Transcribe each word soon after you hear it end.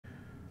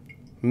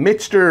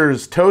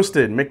Michter's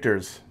Toasted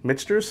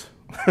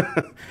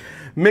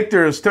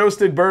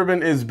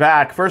Bourbon is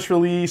back. First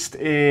released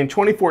in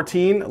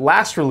 2014,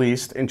 last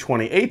released in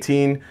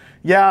 2018.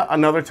 Yeah,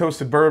 another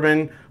toasted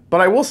bourbon,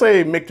 but I will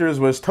say Michter's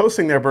was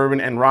toasting their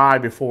bourbon and rye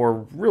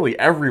before really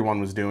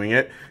everyone was doing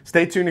it.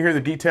 Stay tuned to hear the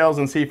details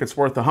and see if it's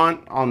worth the hunt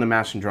on the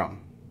Mash and Drum.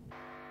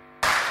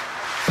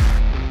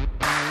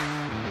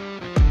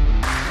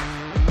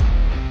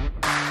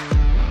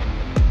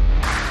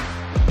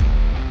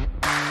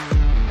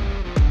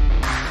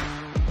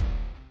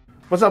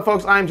 What's up,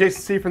 folks? I'm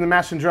Jason C. from the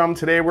Mash and Drum.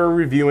 Today we're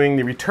reviewing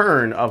the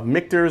return of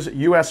Michter's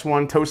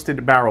US1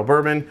 Toasted Barrel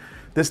Bourbon.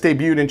 This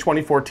debuted in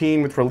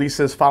 2014 with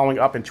releases following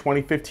up in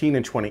 2015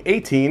 and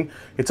 2018.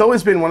 It's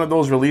always been one of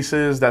those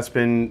releases that's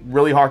been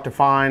really hard to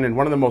find and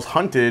one of the most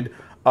hunted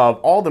of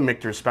all the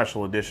Michter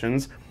special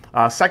editions.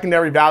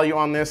 Secondary value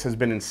on this has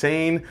been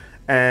insane.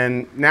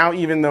 And now,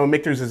 even though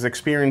Michter's is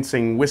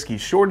experiencing whiskey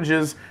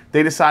shortages,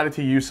 they decided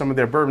to use some of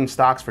their bourbon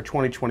stocks for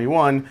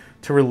 2021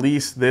 to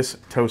release this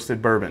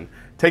toasted bourbon.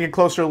 Take a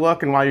closer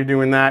look, and while you're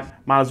doing that,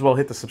 might as well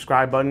hit the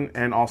subscribe button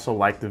and also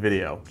like the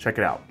video. Check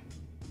it out.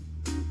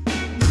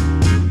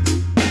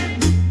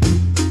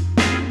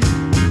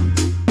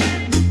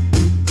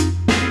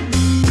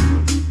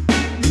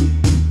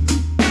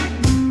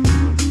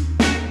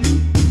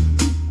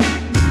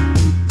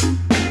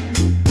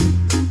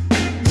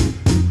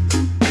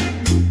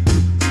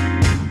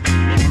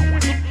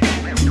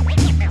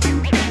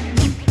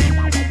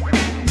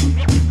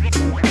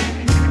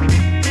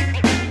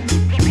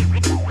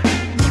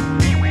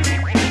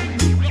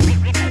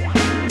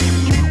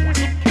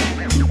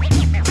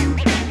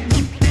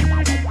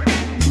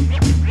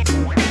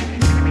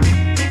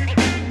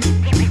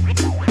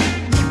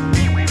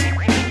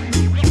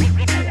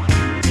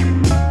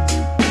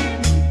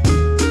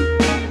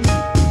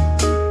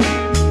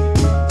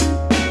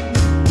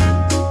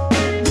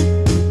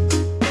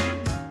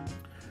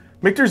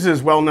 Michter's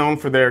is well known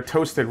for their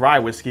toasted rye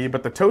whiskey,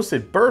 but the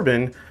toasted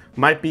bourbon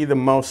might be the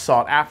most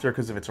sought after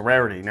because of its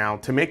rarity. Now,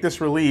 to make this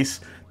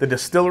release, the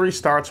distillery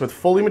starts with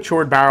fully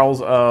matured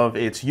barrels of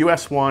its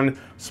US1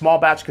 small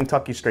batch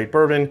Kentucky straight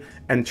bourbon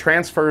and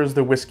transfers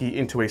the whiskey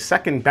into a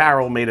second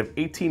barrel made of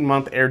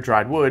 18-month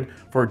air-dried wood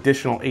for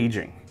additional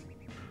aging.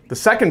 The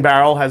second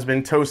barrel has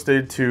been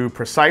toasted to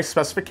precise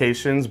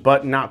specifications,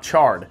 but not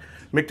charred.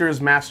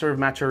 Michter's Master of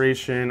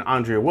Maturation,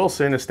 Andrea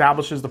Wilson,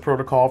 establishes the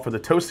protocol for the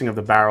toasting of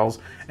the barrels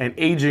and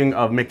aging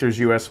of Michter's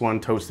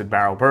US1 Toasted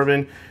Barrel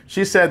Bourbon.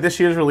 She said this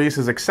year's release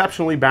is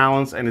exceptionally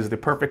balanced and is the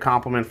perfect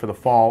complement for the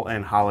fall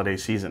and holiday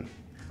season.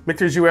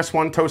 Michter's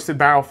US1 Toasted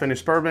Barrel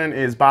Finished Bourbon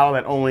is bottled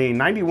at only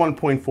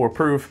 91.4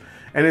 proof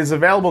and is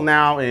available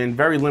now in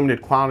very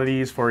limited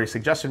quantities for a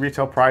suggested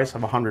retail price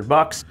of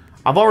 $100.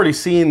 I've already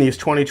seen these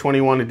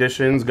 2021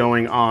 editions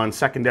going on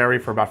secondary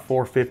for about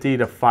 $450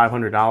 to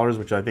 $500,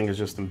 which I think is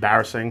just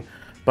embarrassing.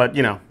 But,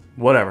 you know,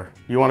 whatever.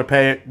 You want to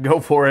pay it,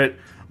 go for it.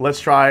 Let's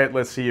try it.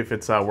 Let's see if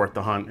it's worth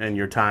the hunt and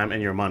your time and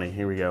your money.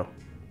 Here we go.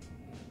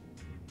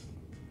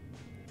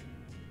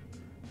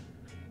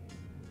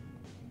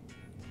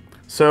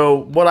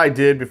 So what I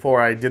did before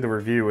I did the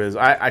review is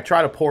I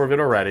tried a pour of it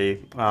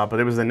already, but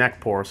it was a neck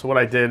pour. So what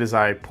I did is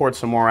I poured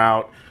some more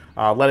out.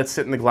 Let it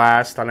sit in the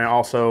glass, and I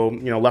also,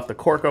 left the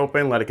cork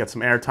open, let it get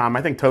some air time.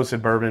 I think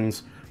toasted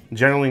bourbons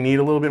generally need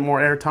a little bit more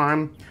air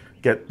time,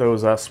 get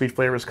those sweet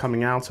flavors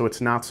coming out so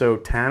it's not so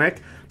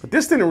tannic. But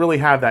this didn't really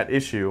have that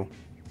issue.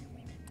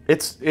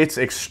 It's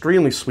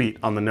extremely sweet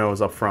on the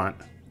nose up front.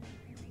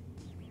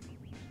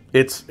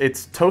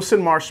 It's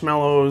toasted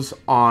marshmallows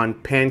on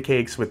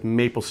pancakes with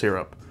maple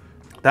syrup.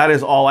 That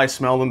is all I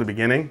smelled in the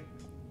beginning.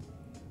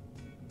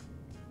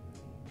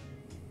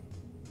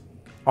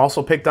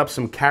 Also picked up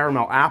some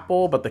caramel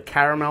apple, but the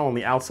caramel on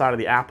the outside of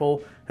the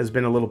apple has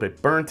been a little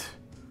bit burnt.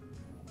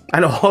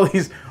 I know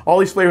all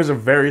these flavors are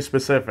very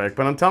specific,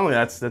 but I'm telling you,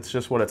 that's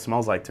just what it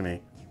smells like to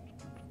me.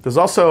 There's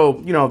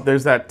also,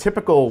 there's that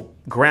typical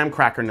graham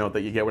cracker note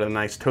that you get with a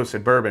nice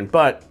toasted bourbon,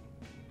 but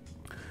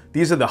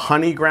these are the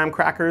honey graham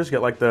crackers. You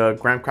get like the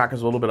graham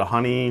crackers, a little bit of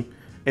honey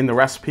in the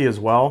recipe as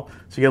well.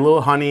 So you get a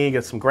little honey,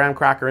 get some graham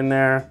cracker in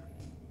there.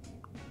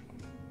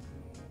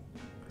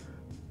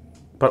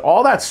 But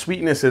all that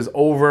sweetness is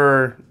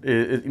over,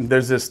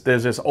 there's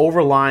this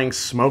overlying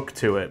smoke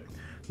to it.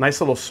 Nice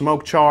little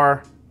smoke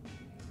char,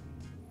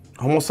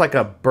 almost like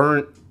a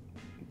burnt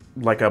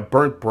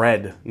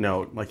bread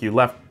note. Like you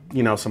left,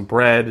 some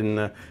bread and,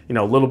 a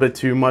little bit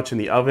too much in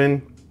the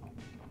oven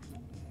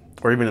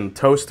or even in the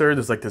toaster.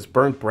 There's like this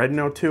burnt bread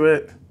note to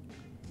it.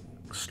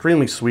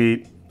 Extremely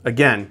sweet.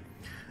 Again,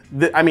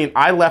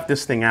 I left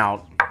this thing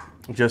out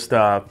just,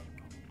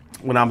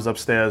 when I was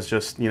upstairs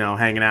just,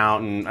 hanging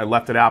out, and I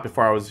left it out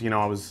before I was,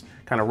 I was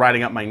kind of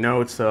writing up my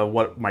notes of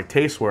what my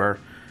tastes were.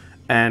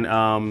 And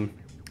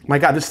my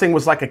God, this thing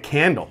was like a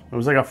candle. It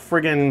was like a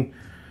friggin'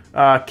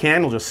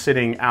 candle just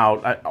sitting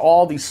out.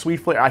 All these sweet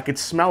flavors, I could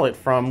smell it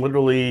from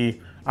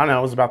literally, I don't know,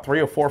 it was about 3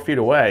 or 4 feet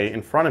away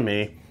in front of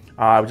me.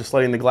 I was just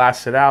letting the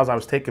glass sit out as I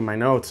was taking my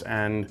notes,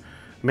 and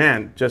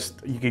man,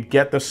 just, you could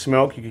get the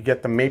smoke, you could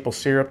get the maple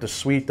syrup, the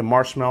sweet, the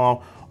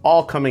marshmallow,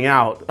 all coming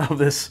out of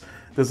this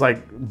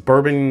like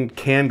bourbon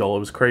candle. It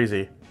was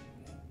crazy.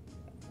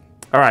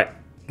 All right,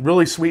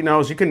 really sweet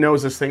nose. You can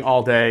nose this thing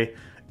all day.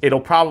 It'll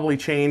probably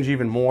change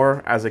even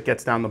more as it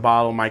gets down the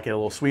bottle. Might get a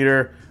little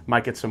sweeter,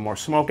 might get some more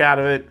smoke out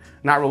of it.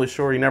 Not really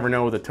sure, you never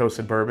know with a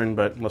toasted bourbon,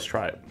 but let's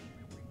try it.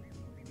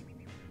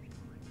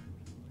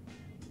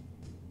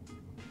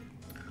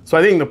 So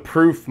I think the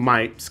proof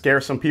might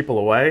scare some people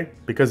away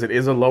because it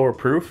is a lower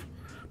proof.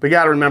 But you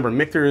gotta remember,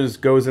 Michter's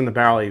goes in the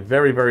barrel a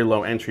very, very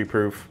low entry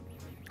proof.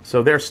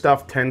 So their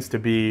stuff tends to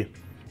be,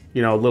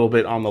 you know, a little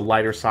bit on the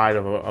lighter side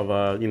of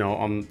a you know,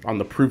 on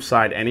the proof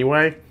side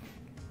anyway.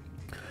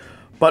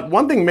 But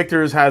one thing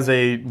Michter's has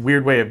a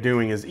weird way of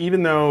doing is,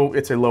 even though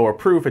it's a lower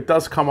proof, it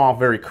does come off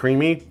very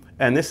creamy.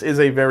 And this is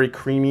a very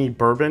creamy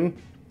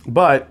bourbon,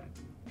 but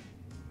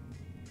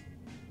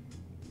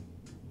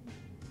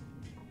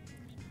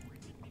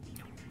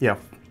yeah,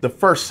 the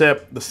first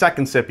sip, the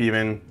second sip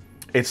even,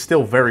 it's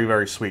still very,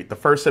 very sweet. The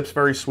first sip's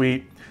very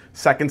sweet.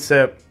 Second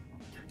sip,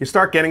 you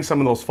start getting some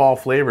of those fall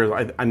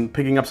flavors. I'm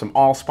picking up some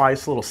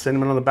allspice, a little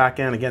cinnamon on the back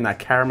end. Again, that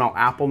caramel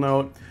apple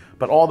note,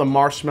 but all the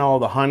marshmallow,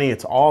 the honey,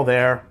 it's all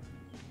there.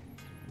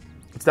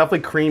 It's definitely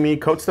creamy,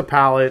 coats the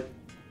palate.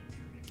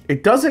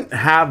 It doesn't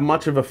have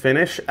much of a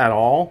finish at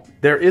all.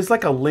 There is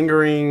like a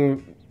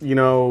lingering, you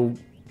know,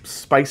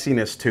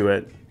 spiciness to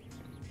it,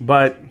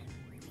 but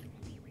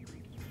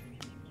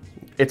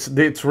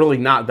it's really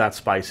not that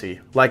spicy.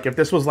 Like if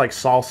this was like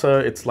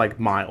salsa, it's like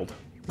mild.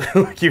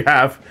 Like you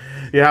have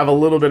a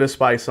little bit of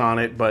spice on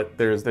it, but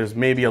there's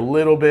maybe a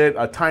little bit,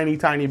 a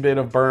tiny bit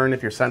of burn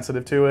if you're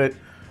sensitive to it,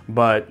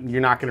 but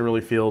you're not gonna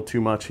really feel too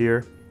much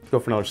here. Let's go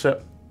for another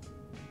sip.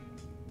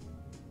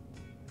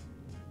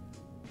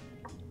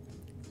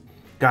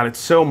 God, it's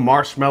so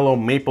marshmallow,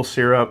 maple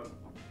syrup.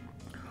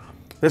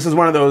 This is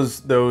one of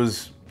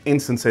those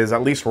instances,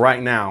 at least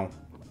right now,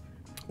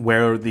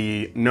 where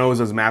the nose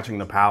is matching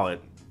the palate.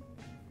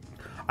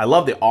 I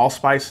love the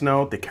allspice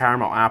note, the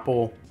caramel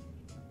apple.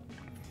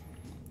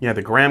 Yeah,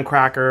 the graham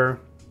cracker,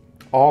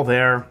 all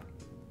there.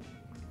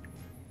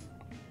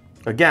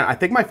 Again, I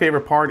think my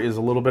favorite part is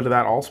a little bit of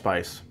that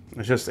allspice.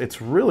 It's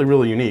really,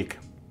 really unique.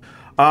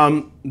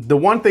 The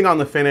one thing on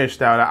the finish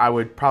that I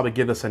would probably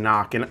give this a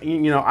knock, and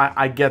you know,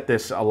 I get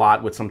this a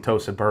lot with some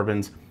toasted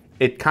bourbons,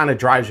 it kind of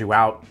dries you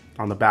out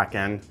on the back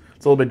end.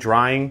 It's a little bit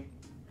drying.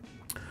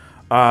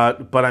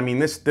 But I mean,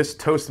 this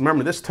toast,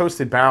 remember, this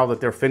toasted barrel that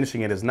they're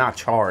finishing it is not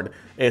charred.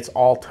 It's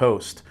all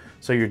toast.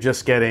 So you're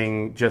just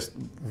getting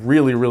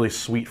really, really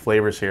sweet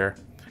flavors here.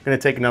 I'm gonna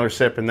take another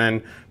sip and then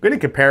I'm gonna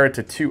compare it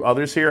to two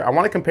others here. I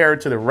wanna compare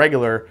it to the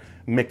regular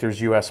Michter's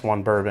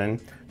US1 bourbon,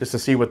 just to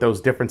see what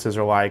those differences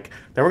are like.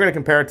 Then we're gonna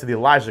compare it to the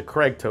Elijah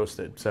Craig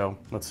toasted. So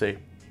let's see.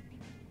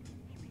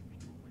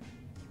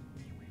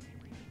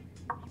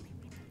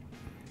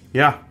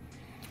 Yeah,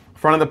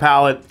 front of the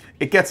palate,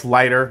 it gets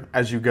lighter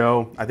as you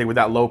go, I think with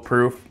that low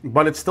proof,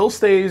 but it still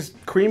stays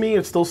creamy,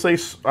 it still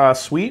stays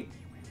sweet.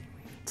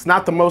 It's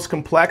not the most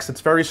complex,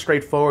 it's very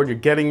straightforward. You're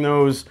getting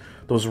those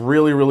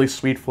really, really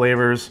sweet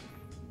flavors.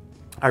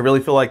 I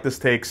really feel like this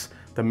takes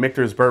the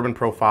Michter's bourbon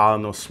profile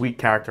and those sweet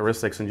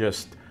characteristics and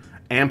just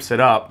amps it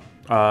up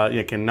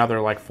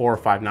another like 4 or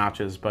 5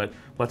 notches, but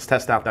let's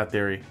test out that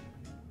theory.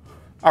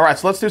 All right,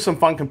 so let's do some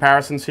fun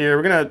comparisons here.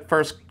 We're gonna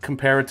first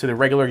compare it to the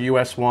regular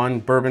US1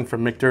 bourbon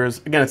from Michter's.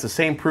 Again, it's the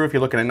same proof.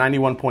 You're looking at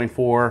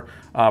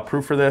 91.4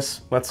 proof for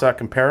this. Let's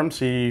compare them,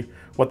 see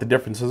what the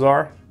differences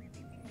are.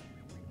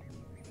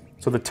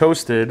 So the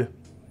toasted,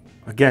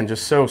 again,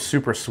 just so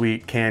super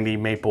sweet, candy,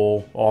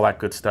 maple, all that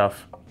good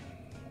stuff.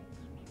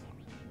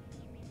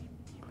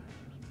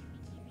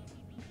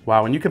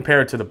 Wow, when you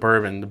compare it to the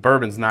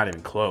bourbon's not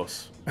even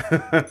close.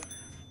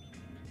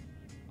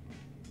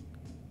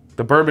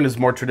 The bourbon is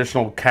more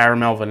traditional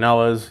caramel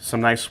vanillas,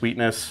 some nice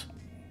sweetness.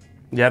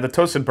 Yeah, the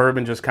toasted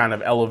bourbon just kind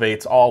of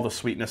elevates all the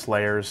sweetness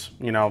layers,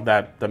 you know,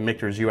 that the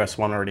Michter's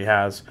US1 already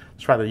has.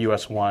 Let's try the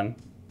US1,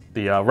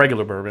 the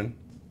regular bourbon.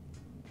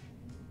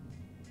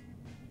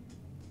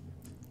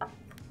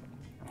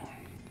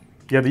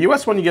 Yeah, the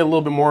US1, you get a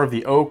little bit more of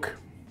the oak,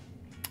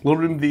 a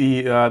little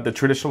bit of the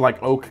traditional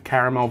like oak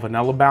caramel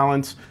vanilla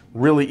balance.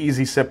 Really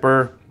easy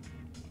sipper.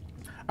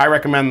 I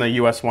recommend the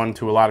US1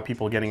 to a lot of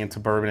people getting into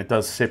bourbon. It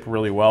does sip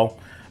really well.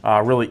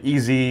 Really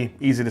easy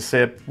to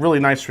sip. Really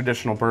nice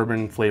traditional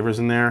bourbon flavors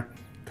in there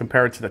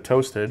compared to the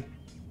toasted.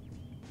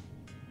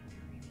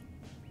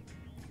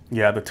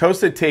 Yeah, the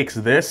toasted takes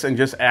this and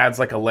just adds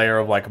like a layer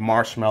of like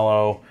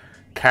marshmallow,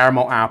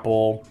 caramel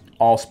apple,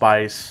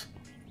 allspice.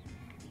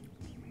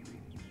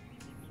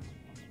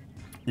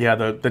 Yeah,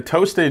 the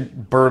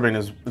toasted bourbon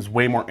is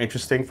way more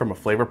interesting from a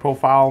flavor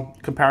profile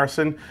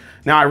comparison.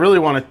 Now, I really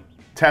want to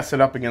test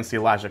it up against the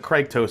Elijah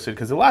Craig toasted,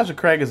 because Elijah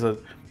Craig is a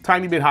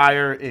tiny bit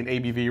higher in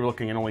ABV. You're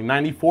looking at only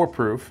 94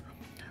 proof.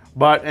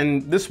 But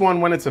in this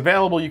one, when it's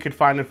available, you could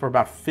find it for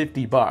about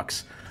 50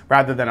 bucks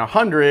rather than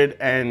 100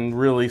 and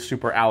really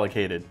super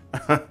allocated.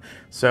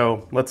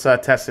 So let's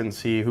test it and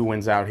see who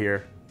wins out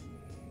here.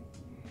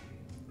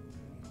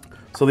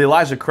 So the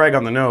Elijah Craig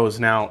on the nose.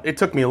 Now, it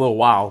took me a little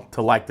while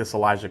to like this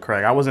Elijah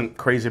Craig. I wasn't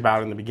crazy about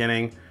it in the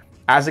beginning.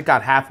 as it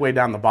got halfway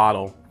down the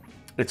bottle,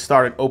 it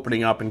started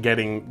opening up and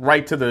getting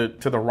right to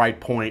the right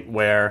point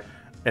where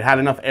it had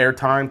enough air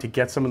time to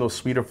get some of those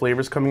sweeter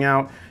flavors coming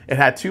out. It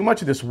had too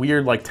much of this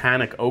weird like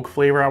tannic oak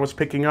flavor I was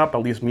picking up,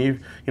 at least me, you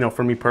know,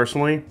 for me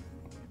personally.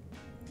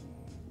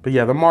 But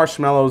yeah, the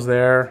marshmallows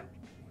there.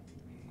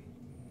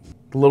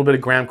 A little bit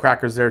of graham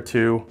crackers there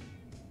too.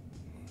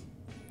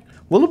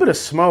 A little bit of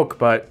smoke,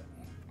 but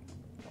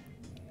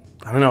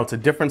I don't know, it's a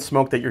different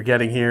smoke that you're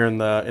getting here in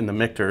the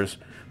Michters.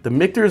 The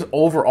Michters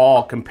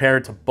overall,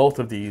 compared to both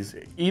of these,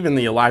 even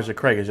the Elijah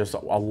Craig, is just a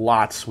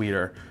lot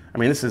sweeter. I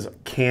mean, this is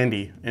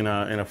candy in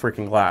a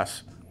freaking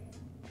glass.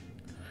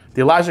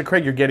 The Elijah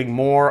Craig, you're getting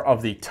more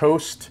of the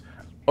toast,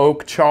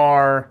 oak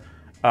char,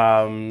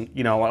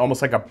 you know,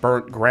 almost like a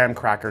burnt graham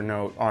cracker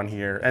note on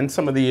here. And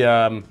some of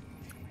the,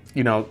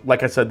 you know,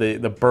 like I said,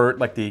 the burnt,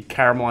 like the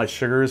caramelized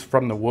sugars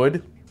from the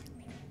wood.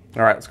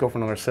 All right, let's go for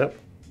another sip.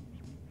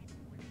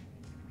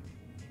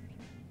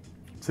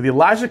 So the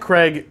Elijah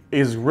Craig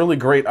is really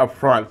great up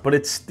front, but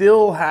it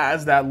still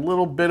has that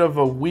little bit of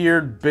a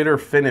weird bitter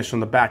finish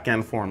on the back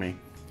end for me.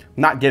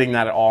 Not getting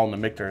that at all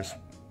in the Michters.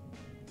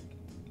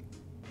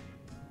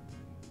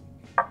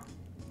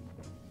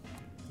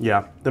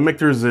 Yeah, the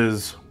Michters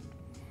is,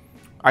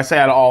 I say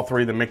out of all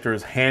three, the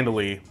Michters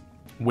handily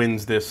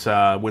wins this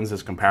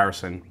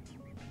comparison.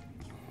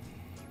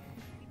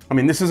 I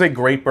mean, this is a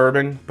great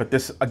bourbon, but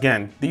this,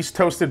 again, these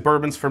toasted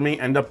bourbons for me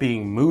end up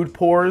being mood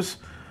pours.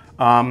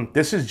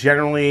 This is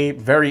generally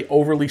very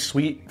overly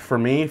sweet for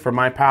me, for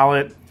my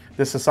palate.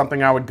 This is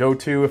something I would go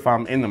to if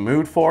I'm in the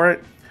mood for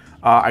it.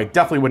 I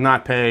definitely would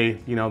not pay,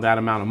 you know, that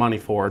amount of money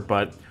for it,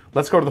 but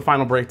let's go to the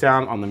final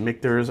breakdown on the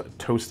Michter's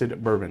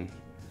Toasted Bourbon.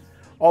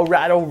 All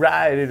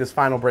right, it is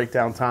final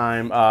breakdown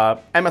time.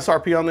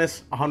 MSRP on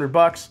this, 100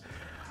 bucks.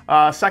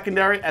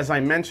 Secondary, as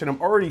I mentioned,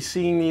 I'm already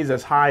seeing these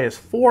as high as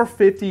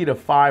 $450 to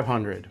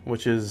 $500,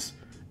 which is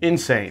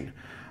insane.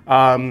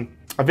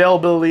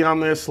 Availability on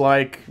this,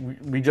 like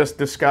we just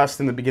discussed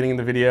in the beginning of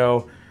the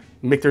video,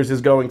 Michter's is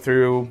going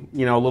through,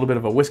 you know, a little bit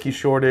of a whiskey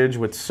shortage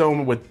with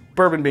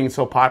bourbon being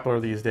so popular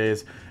these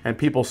days and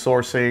people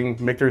sourcing.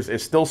 Michter's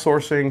is still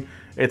sourcing.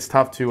 It's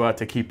tough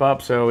to keep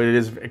up, so it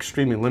is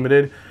extremely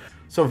limited.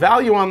 So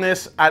value on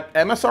this at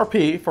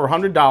MSRP for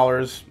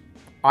 $100.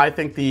 I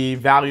think the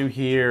value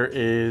here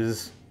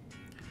is,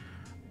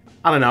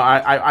 I don't know,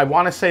 I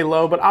want to say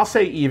low, but I'll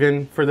say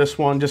even for this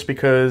one just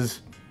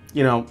because,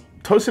 you know,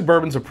 toasted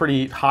bourbons are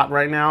pretty hot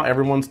right now.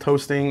 Everyone's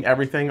toasting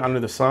everything under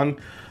the sun.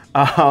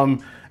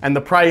 And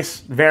the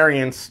price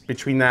variance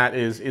between that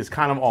is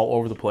kind of all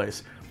over the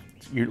place.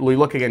 You're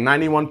looking at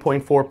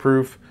 91.4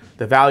 proof,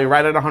 the value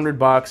right at 100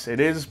 bucks.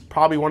 It is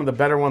probably one of the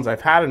better ones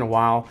I've had in a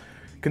while.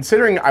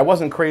 Considering I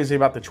wasn't crazy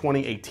about the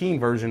 2018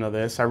 version of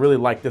this, I really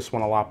like this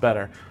one a lot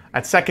better.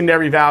 At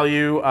secondary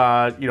value,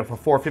 you know, for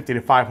 $450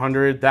 to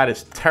 $500, that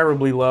is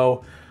terribly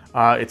low.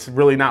 It's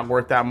really not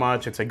worth that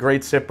much. It's a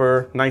great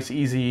sipper, nice,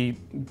 easy,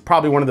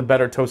 probably one of the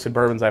better toasted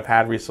bourbons I've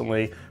had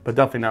recently, but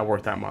definitely not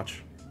worth that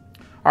much.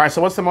 All right,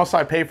 so what's the most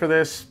I pay for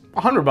this?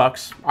 100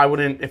 bucks. I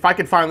wouldn't, if I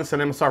could find this at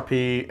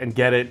MSRP and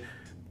get it,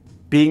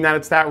 being that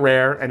it's that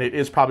rare and it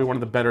is probably one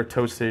of the better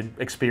toasted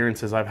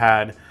experiences I've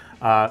had,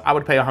 I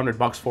would pay 100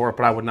 bucks for it,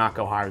 but I would not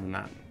go higher than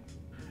that.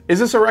 Is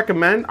this a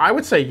recommend? I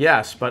would say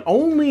yes, but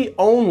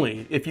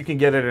only if you can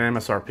get it at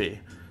MSRP.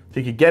 If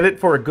you could get it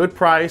for a good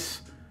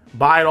price,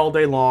 buy it all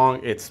day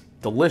long. It's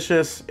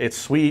delicious, it's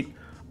sweet.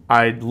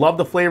 I love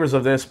the flavors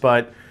of this,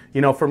 but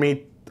you know, for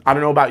me, I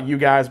don't know about you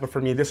guys, but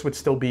for me, this would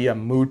still be a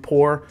mood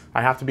pour.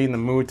 I have to be in the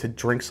mood to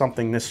drink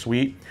something this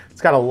sweet. It's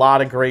got a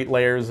lot of great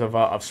layers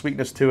of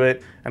sweetness to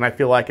it, and I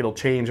feel like it'll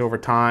change over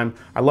time.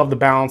 I love the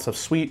balance of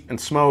sweet and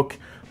smoke,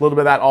 a little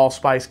bit of that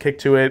allspice kick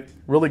to it.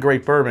 Really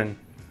great bourbon.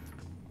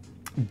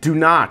 Do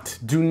not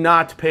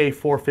pay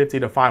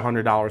 $450 to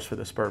 $500 for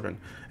this bourbon,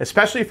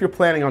 especially if you're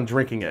planning on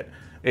drinking it.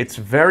 It's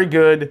very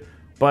good,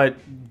 but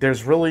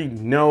there's really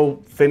no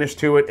finish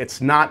to it.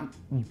 It's not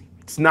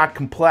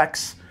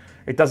complex.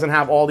 It doesn't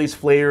have all these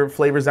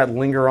flavors that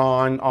linger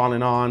on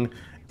and on.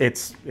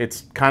 It's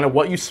kind of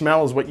what you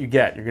smell is what you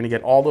get. You're gonna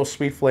get all those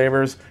sweet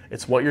flavors.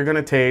 It's what you're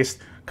gonna taste.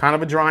 Kind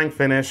of a drying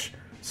finish.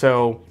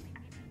 So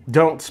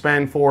don't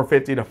spend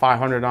 $450 to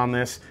 $500 on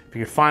this. If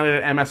you can find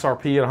it at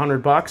MSRP at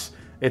 100 bucks,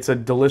 it's a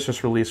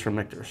delicious release from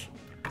Michter's.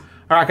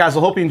 All right, guys, I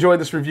hope you enjoyed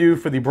this review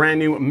for the brand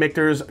new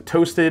Michter's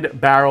Toasted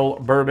Barrel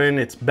Bourbon.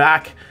 It's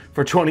back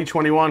for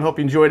 2021. Hope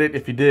you enjoyed it.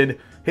 If you did,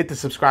 hit the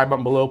subscribe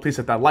button below. Please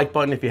hit that like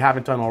button if you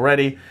haven't done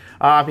already.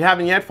 If you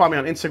haven't yet, follow me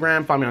on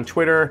Instagram, follow me on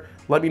Twitter.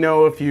 Let me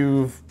know if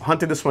you've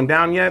hunted this one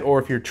down yet or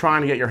if you're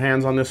trying to get your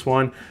hands on this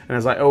one. And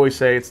as I always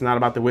say, it's not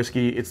about the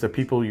whiskey, it's the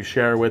people you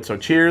share with. So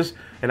cheers,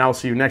 and I'll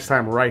see you next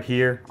time right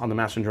here on The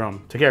Mash and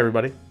Drum. Take care,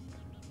 everybody.